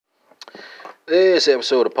This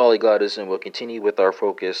episode of Polyglottism will continue with our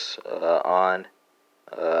focus on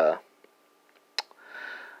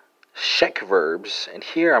czech verbs. And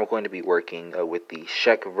here I'm going to be working with the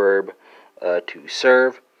czech verb to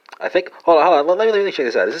serve. I think, hold on, let me check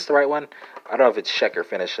this out. Is this the right one? I don't know if it's Czech or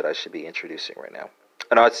Finnish that I should be introducing right now.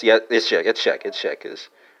 Oh, no, it's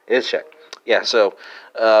Czech. Yeah, so,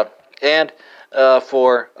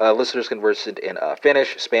 for listeners conversant in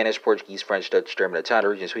Finnish, Spanish, Portuguese, French, Dutch, German, Italian,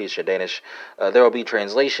 Norwegian, Swedish, and Danish, there will be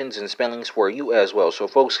translations and spellings for you as well. So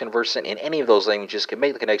folks conversant in any of those languages can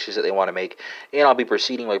make the connections that they want to make. And I'll be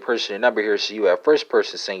proceeding by person and number here. So you have first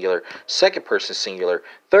person singular, second person singular,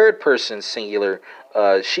 third person singular.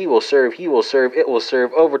 She will serve, he will serve, it will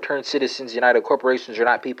serve, overturned citizens, united corporations are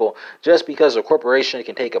not people. Just because a corporation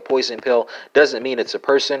can take a poison pill doesn't mean it's a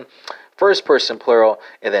person. First person plural,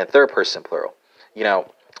 and then third person plural. You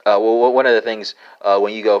know, one of the things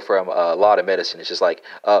when you go from law to medicine, it's just like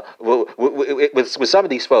with some of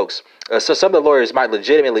these folks, so some of the lawyers might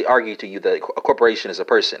legitimately argue to you that a corporation is a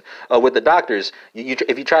person. With the doctors,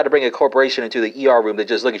 if you try to bring a corporation into the ER room, they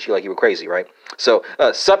just look at you like you were crazy, right? So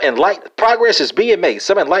some progress is being made,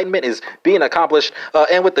 some enlightenment is being accomplished,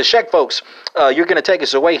 and with the Czech folks, you're going to take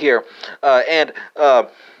us away here,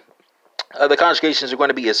 the conjugations are going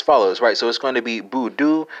to be as follows, right? So it's going to be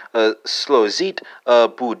budu, slozit,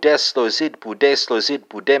 budes, slozit, budes, slozit,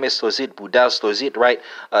 budeme, slozit, budal, slozit, right?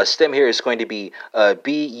 Stem here is going to be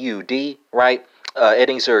bud, right?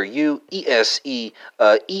 Endings are u, ese,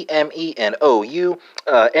 eme, and ou.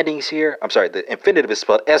 Endings here, I'm sorry, the infinitive is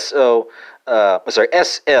spelled slozit,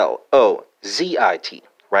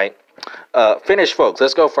 right? Finnish folks,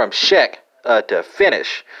 let's go from Czech to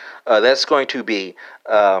Finnish. That's going to be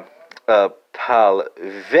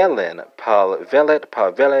palvelen, palvelet,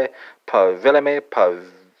 palvele, palveleme,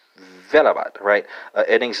 palvelavat, right?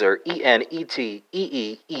 Endings are enet,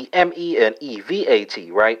 eme, and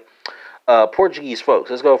evat, right? Portuguese folks,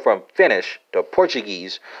 let's go from Finnish to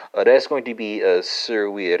Portuguese. That's going to be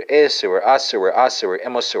serwir, serwir, aserwir, aserwir,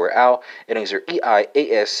 emoserwir, ao. Endings are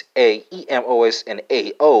ei, asa, emos, and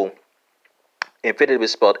ao. Infinitive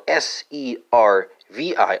is spelled servir,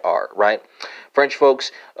 right? French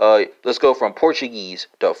folks, let's go from Portuguese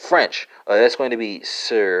to French. That's going to be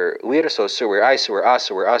servir, so servir, I, servir, a,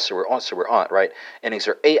 servir, a, servir, on, servir, on, right? Endings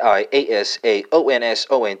are ai, asa, ons,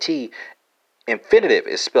 ont. Infinitive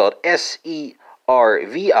is spelled servir,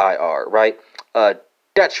 right?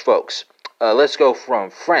 Dutch folks, let's go from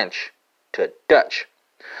French to Dutch.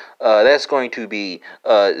 That's going to be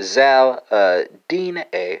zal dine,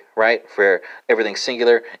 right, for everything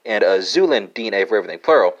singular, and zulin dine for everything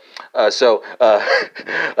plural. So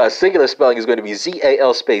singular spelling is going to be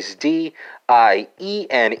zal space d I e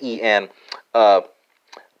n e n.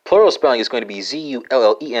 Plural spelling is going to be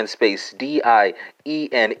zullen space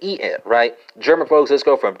d-i-e-n-e-n, right? German folks, let's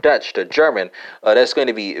go from Dutch to German. That's going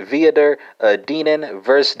to be wieder, dienen,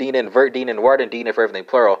 vers dienen, vert dienen, warden dienen for everything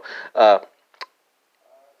plural.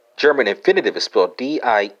 German infinitive is spelled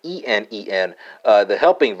D-I-E-N-E-N. The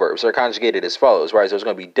helping verbs are conjugated as follows, right? So it's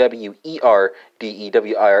going to be W-E-R-D-E,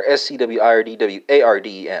 W-I-R-S-C, W-I-R-D,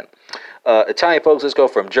 W-A-R-D-E-N. Italian folks, let's go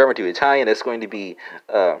from German to Italian. That's going to be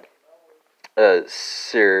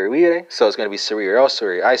servire, so it's going to be servire,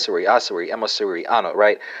 servire, I, servire, a, servire, emo, servire, ano,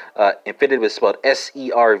 right? Infinitive is spelled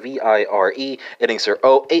S-E-R-V-I-R-E. Endings are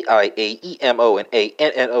O-A-I-A-E-M-O and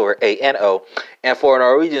A-N-N-O or A-N-O. And for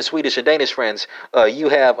Norwegian, Swedish, and Danish friends, you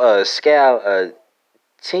have skal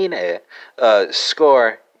tine,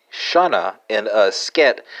 skor shana, and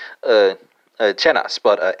sket chena,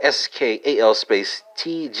 spelled S-K-A-L space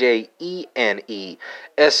T-J-E-N-E,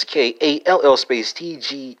 S-K-A-L-L space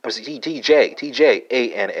T-J-A-N-A,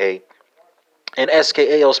 and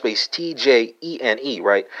S-K-A-L space T-J-E-N-E,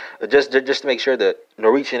 right? Just to make sure the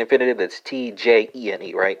Norwegian infinitive, that's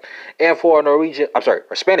T-J-E-N-E, right? And for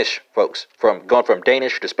Spanish folks, going from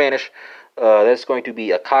Danish to Spanish, that's going to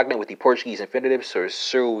be a cognate with the Portuguese infinitive, so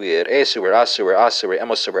servir, servir, a, servir, a, servir,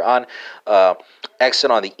 emo, servir, on,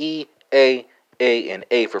 accent on the E, A, and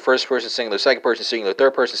A for first person singular, second person singular,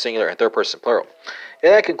 third person singular, and third person plural.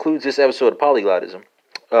 And that concludes this episode of Polyglottism,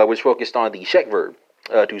 which focused on the Czech verb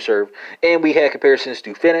to serve. And we had comparisons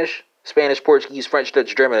to Finnish, Spanish, Portuguese, French,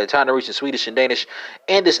 Dutch, German, Italian, Norwegian, Swedish, and Danish.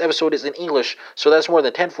 And this episode is in English, so that's more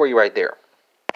than 10 for you right there.